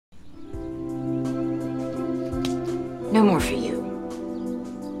No more for you.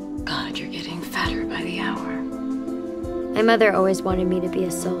 God, you're getting fatter by the hour. My mother always wanted me to be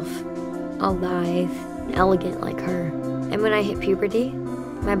a sylph, all lithe and elegant like her. And when I hit puberty,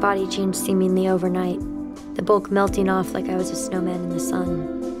 my body changed seemingly overnight, the bulk melting off like I was a snowman in the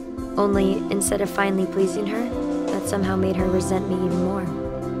sun. Only, instead of finally pleasing her, that somehow made her resent me even more.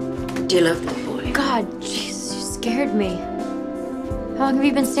 Do you love that boy? God, jeez, you scared me. How long have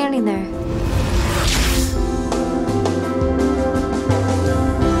you been standing there?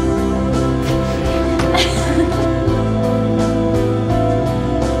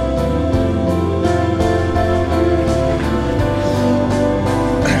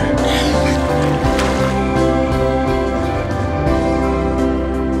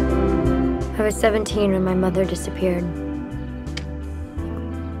 I was 17 when my mother disappeared.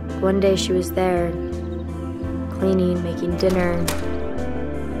 One day she was there, cleaning, making dinner.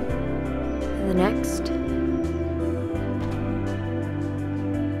 And the next,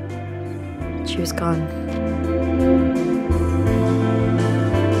 she was gone.